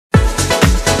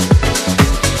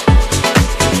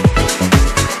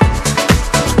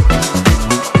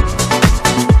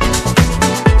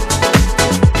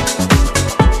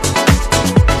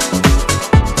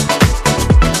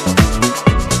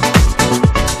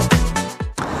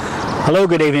Hello,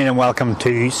 good evening and welcome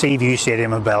to Seaview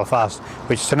Stadium in Belfast,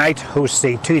 which tonight hosts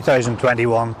the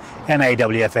 2021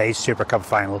 NIWFA Supercup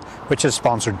final, which is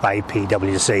sponsored by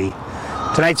PwC.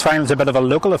 Tonight's final is a bit of a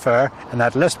local affair in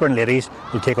that Lisburn Ladies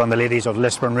will take on the ladies of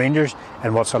Lisburn Rangers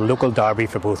in what's a local derby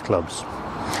for both clubs.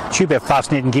 It should be a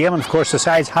fascinating game, and of course the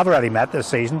sides have already met this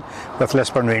season, with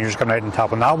Lisburn Rangers coming out on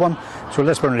top on that one, so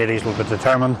Lisburn Ladies will be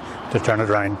determined to turn it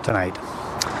around tonight.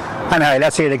 Anyhow,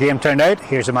 let's see how the game turned out.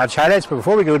 Here's the match highlights, but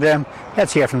before we go to them,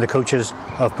 let's hear from the coaches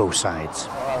of both sides.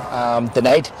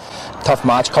 Tonight, tough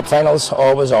match. Cup finals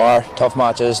always are tough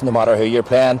matches, no matter who you're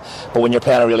playing, but when you're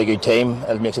playing a really good team,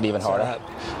 it makes it even harder.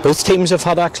 Both teams have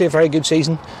had actually a very good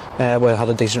season. We had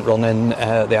a decent run in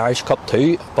the Irish Cup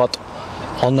too, but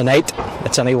on the night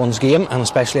it's anyone's game, and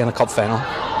especially in a cup final,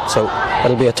 so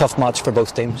it'll be a tough match for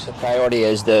both teams. The priority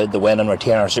is the win and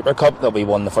retain our Super Cup that we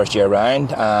won the first year round,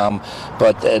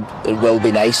 but it will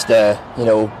be nice to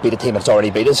beat a team that's already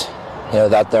beat us,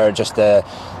 that they're just to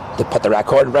put the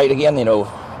record right again. It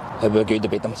would be good to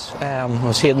beat them.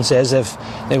 As Hayden says, if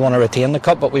they want to retain the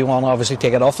cup, but we want to obviously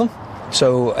take it off them,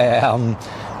 so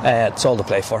it's all to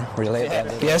play for, really.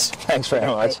 Yes, thanks very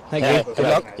much. Thank you. Good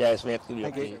luck. Yes, mate.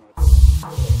 Thank you.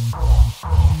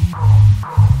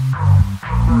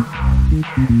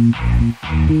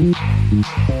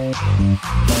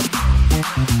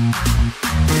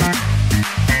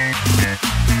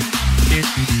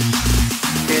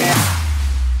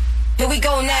 Here we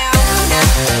go now.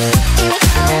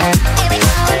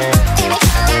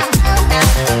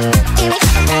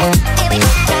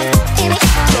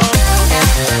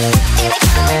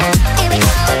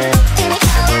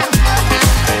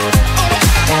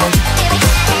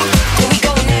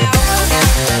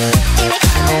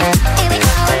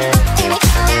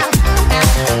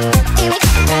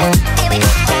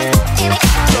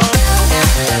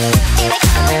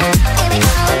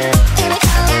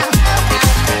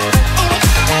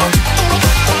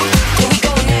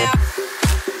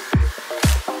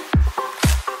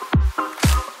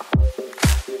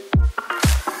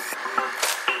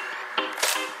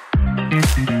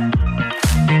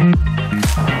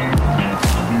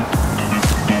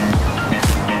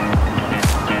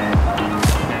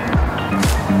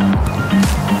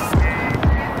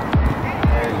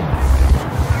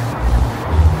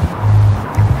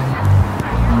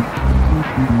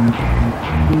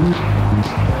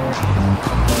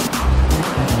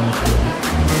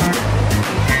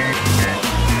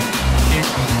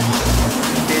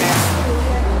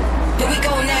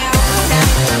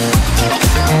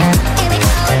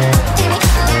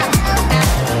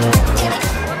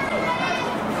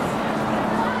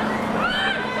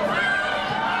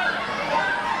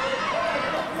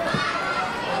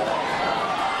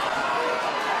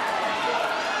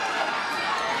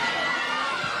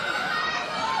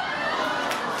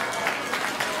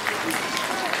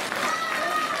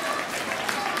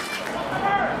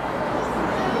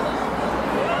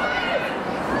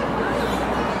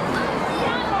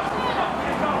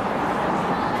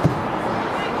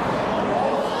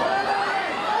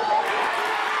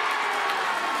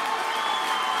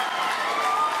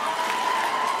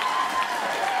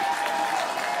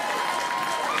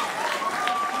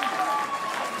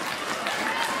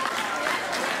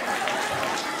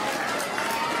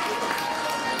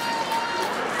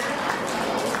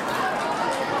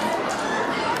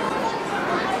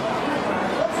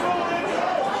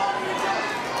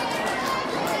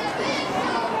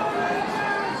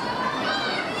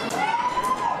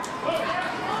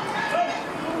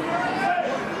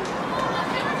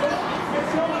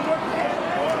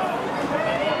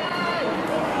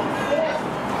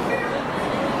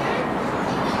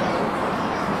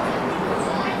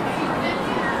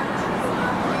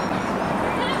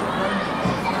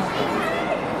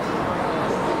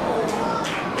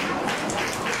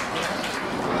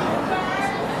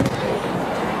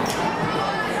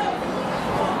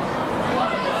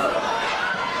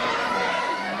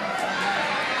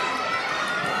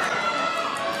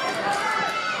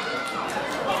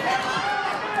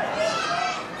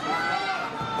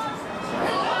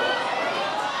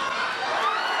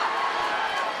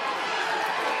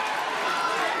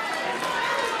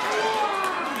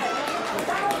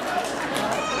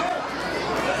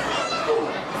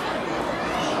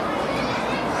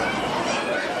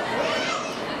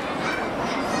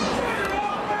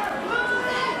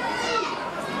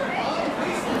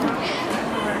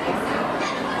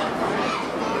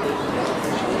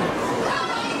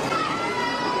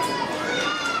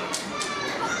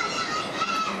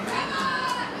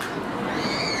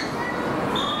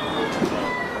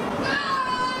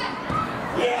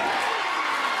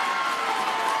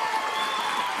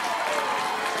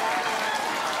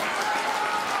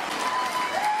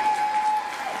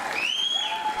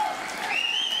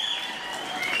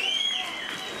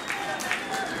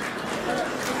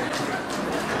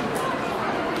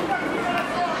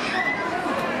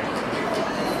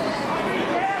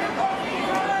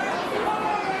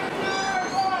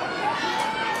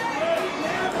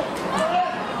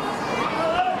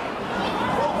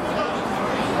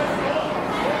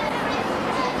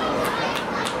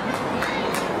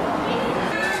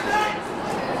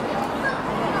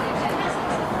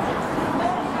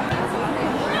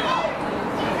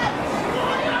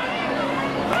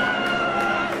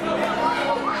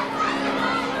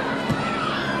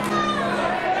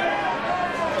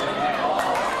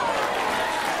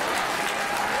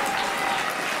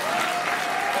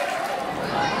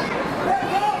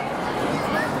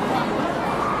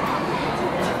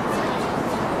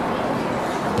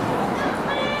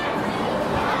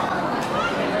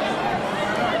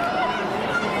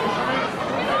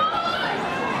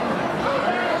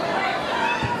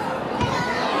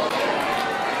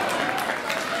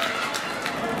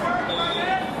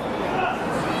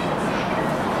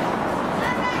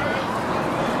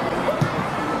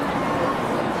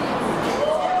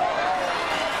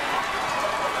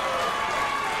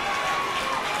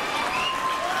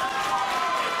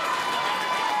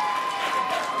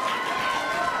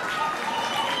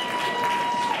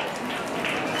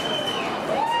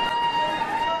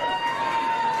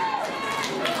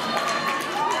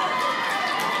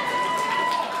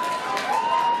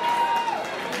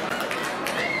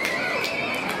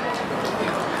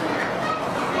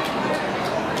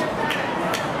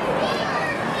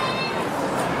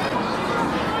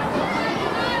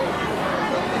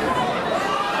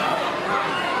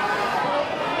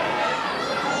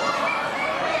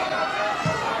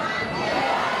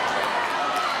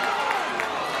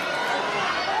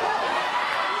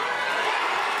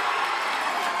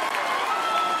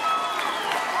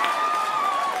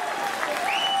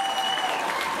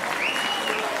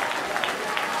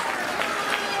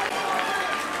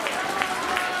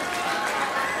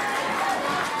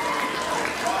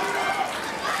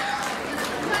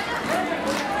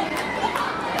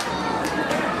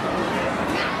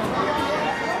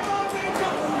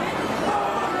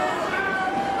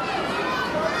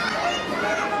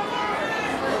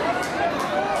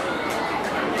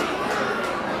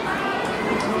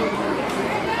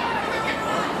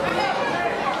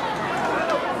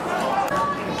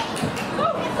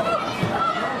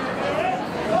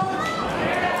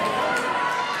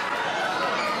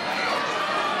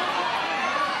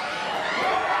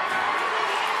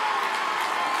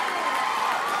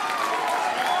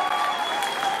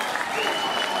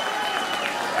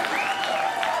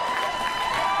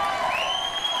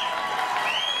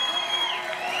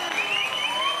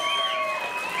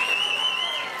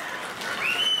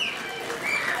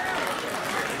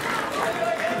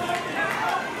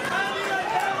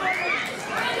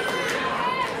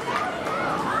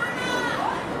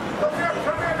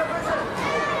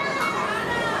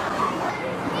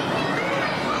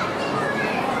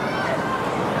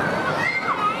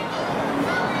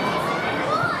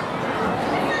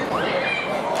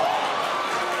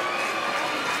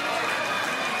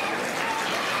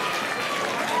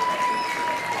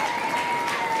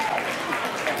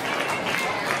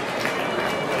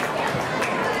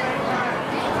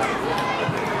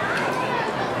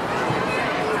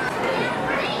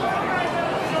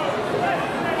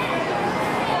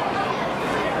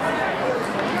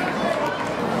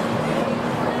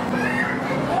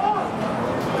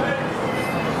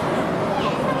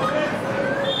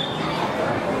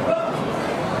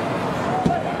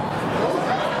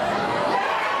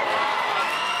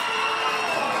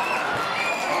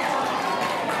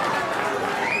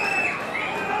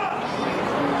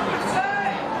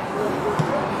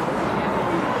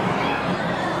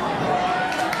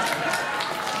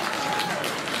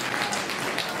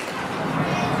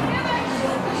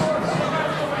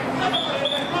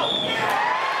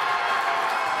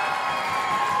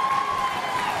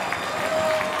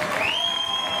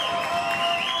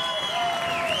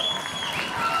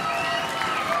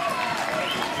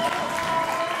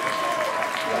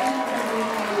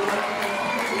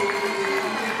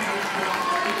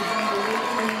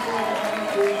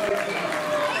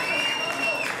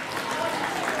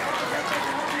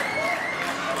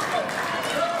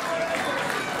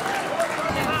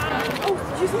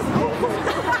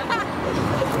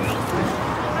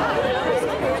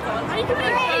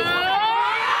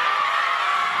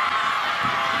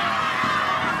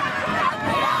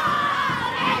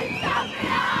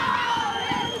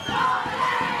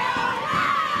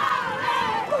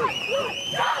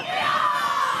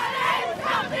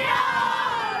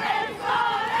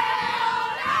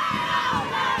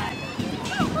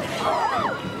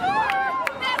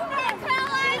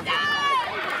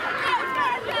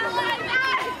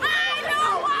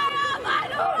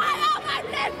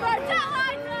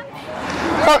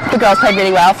 thought the girls played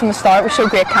really well from the start. We showed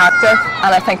great character,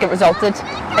 and I think it resulted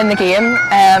in the game.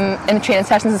 In the training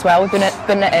sessions as well, we've been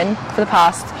it in for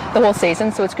the whole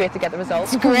season, so it's great to get the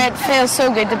results. It's great. It feels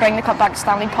so good to bring the cup back to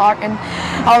Stanley Park, and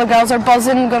all the girls are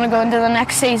buzzing, going to go into the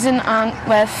next season and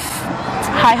with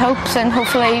high hopes and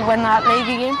hopefully win that league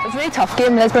game. It was a really tough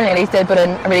game. Lisburn Ladies did put in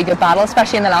a really good battle,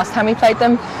 especially in the last time we played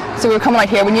them. So we were coming out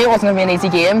here, we knew it wasn't going to be an easy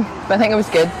game, but I think it was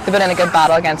good. They put in a good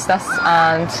battle against us,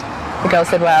 and the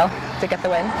girls did well to get the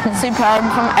win. Superb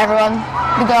from everyone.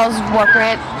 The girls work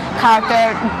great,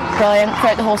 character brilliant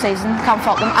throughout the whole season. Can't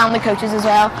fault them, and the coaches as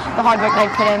well. The hard work they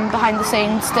put in behind the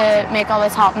scenes to make all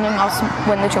this happen and us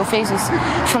win the trophies is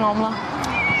phenomenal.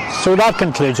 So that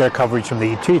concludes our coverage from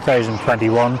the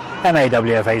 2021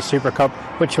 NIWFA Super Cup,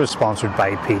 which was sponsored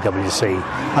by PwC.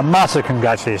 A massive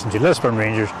congratulations to Lisburn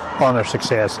Rangers on their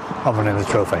success of winning the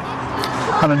trophy.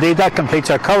 And indeed that completes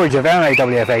our coverage of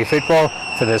NIWFA football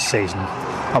for this season.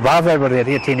 On behalf of everybody at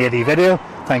 1880 Video,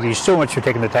 thank you so much for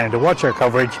taking the time to watch our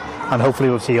coverage, and hopefully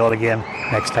we'll see you all again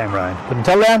next time round. But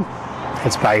until then,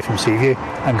 it's bye from Seaview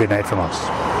and good night from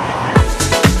us.